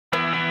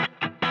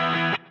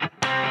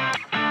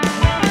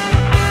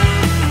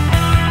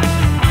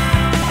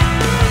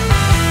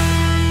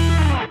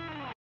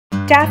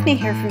Daphne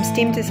here from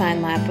STEAM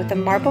Design Lab with a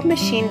Marble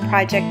Machine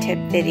project tip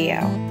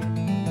video.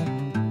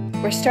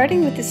 We're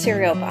starting with the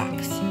cereal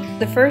box.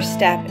 The first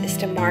step is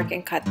to mark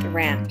and cut the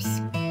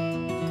ramps.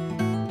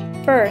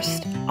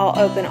 First, I'll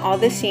open all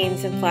the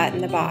seams and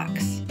flatten the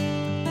box.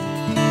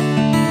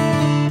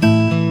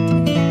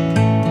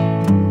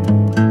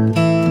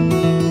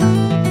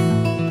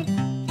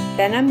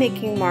 Then I'm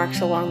making marks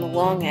along the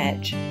long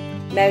edge,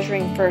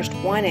 measuring first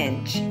 1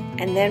 inch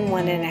and then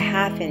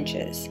 1.5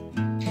 inches,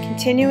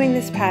 continuing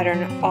this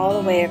pattern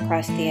all the way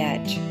across the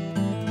edge.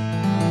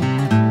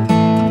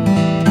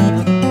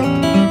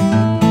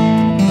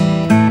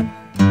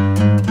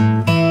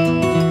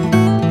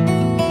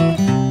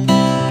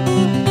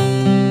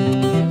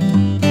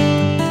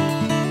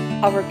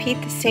 I'll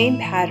repeat the same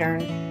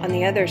pattern on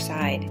the other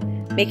side,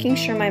 making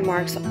sure my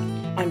marks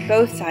on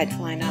both sides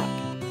line up.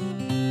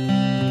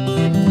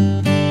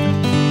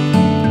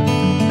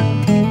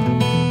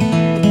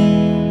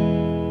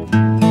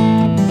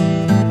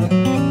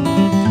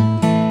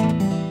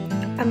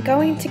 I'm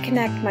going to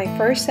connect my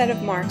first set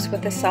of marks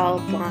with a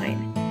solid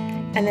line,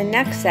 and the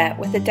next set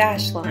with a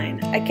dashed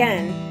line,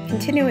 again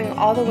continuing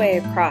all the way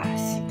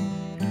across.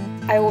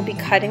 I will be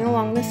cutting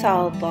along the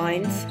solid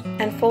lines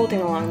and folding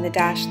along the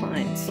dashed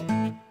lines.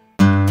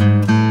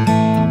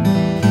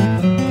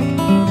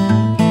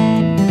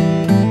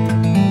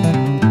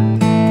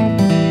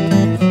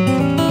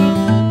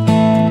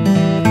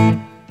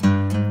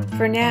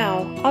 For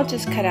now, I'll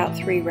just cut out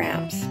 3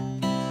 ramps.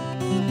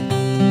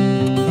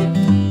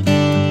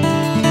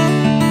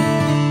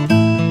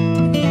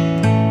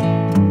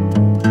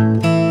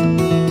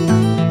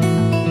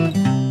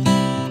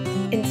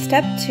 In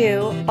step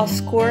 2, I'll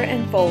score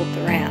and fold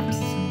the ramps.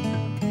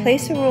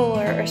 Place a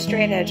ruler or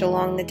straight edge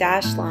along the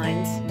dashed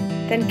lines,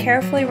 then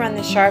carefully run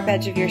the sharp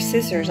edge of your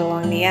scissors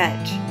along the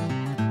edge.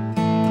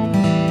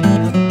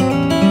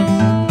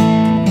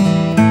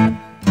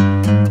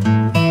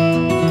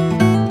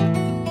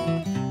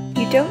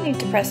 You don't need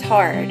to press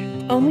hard,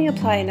 only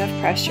apply enough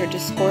pressure to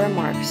score a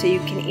mark so you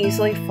can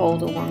easily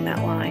fold along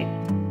that line.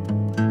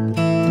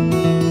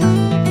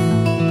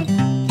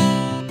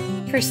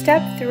 For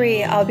step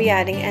 3, I'll be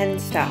adding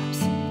end stops.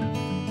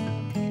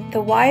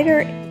 The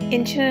wider 1.5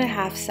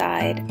 inch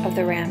side of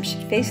the ramp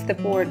should face the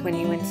board when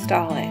you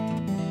install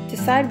it.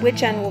 Decide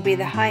which end will be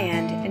the high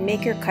end and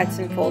make your cuts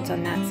and folds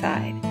on that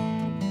side.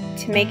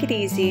 To make it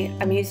easy,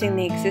 I'm using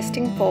the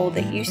existing fold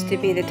that used to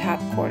be the top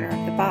corner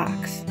of the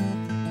box.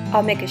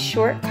 I'll make a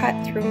short cut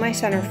through my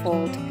center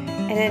fold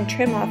and then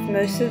trim off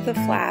most of the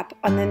flap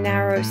on the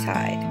narrow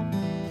side.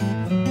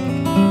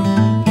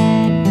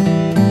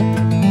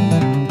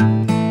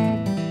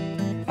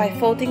 By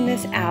folding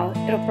this out,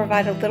 it'll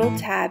provide a little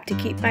tab to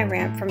keep my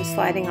ramp from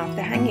sliding off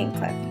the hanging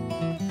clip.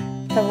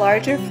 The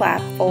larger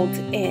flap folds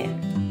in.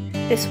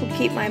 This will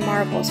keep my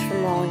marbles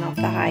from rolling off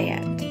the high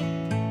end.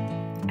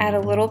 Add a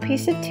little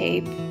piece of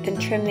tape, then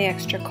trim the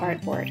extra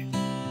cardboard.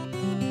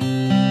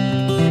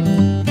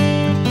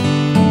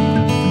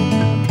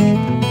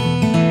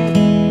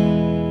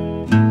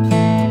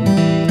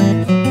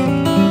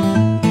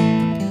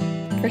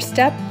 For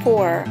step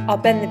 4, I'll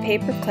bend the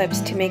paper clips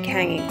to make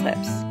hanging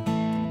clips.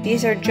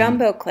 These are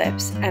jumbo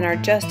clips and are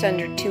just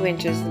under 2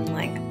 inches in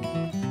length.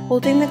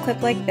 Holding the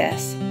clip like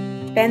this,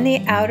 bend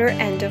the outer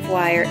end of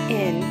wire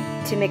in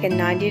to make a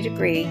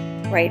 90-degree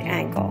right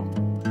angle.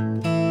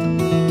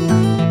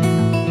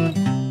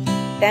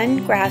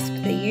 Then grasp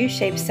the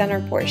U-shaped center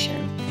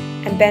portion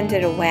and bend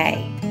it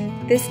away,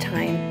 this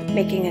time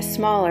making a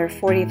smaller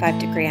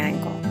 45-degree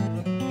angle.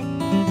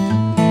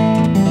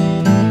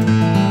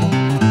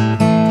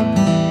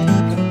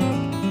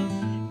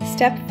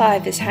 Step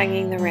 5 is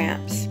hanging the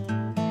ramps.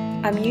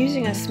 I'm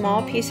using a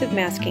small piece of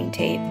masking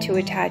tape to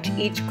attach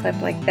each clip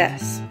like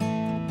this.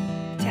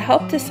 To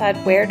help decide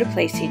where to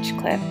place each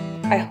clip,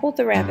 I hold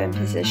the ramp in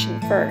position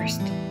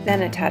first,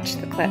 then attach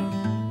the clip.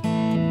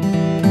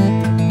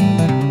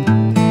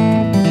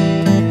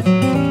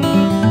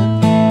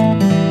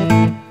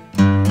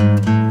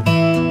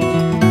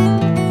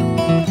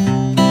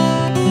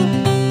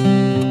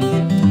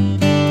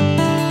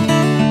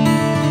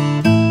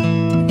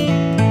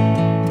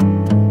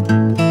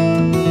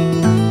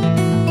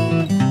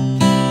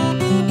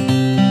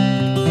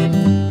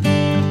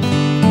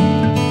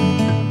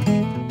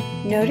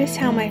 Notice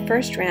how my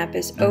first ramp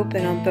is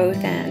open on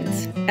both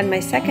ends, and my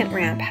second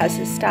ramp has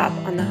a stop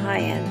on the high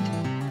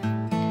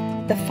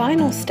end. The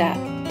final step,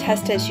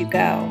 test as you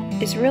go,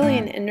 is really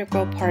an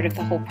integral part of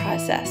the whole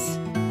process.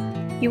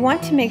 You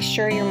want to make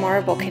sure your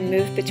marble can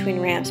move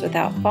between ramps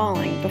without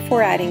falling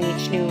before adding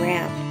each new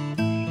ramp.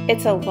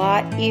 It's a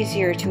lot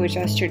easier to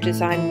adjust your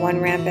design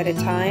one ramp at a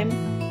time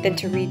than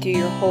to redo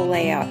your whole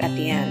layout at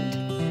the end.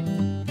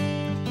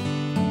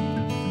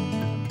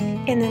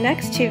 In the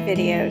next 2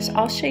 videos,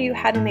 I'll show you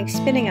how to make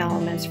spinning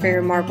elements for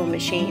your marble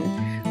machine,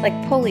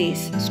 like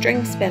pulleys,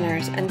 string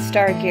spinners, and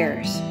star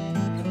gears.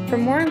 For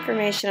more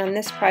information on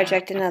this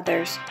project and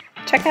others,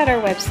 check out our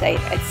website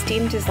at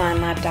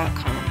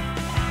steamdesignlab.com.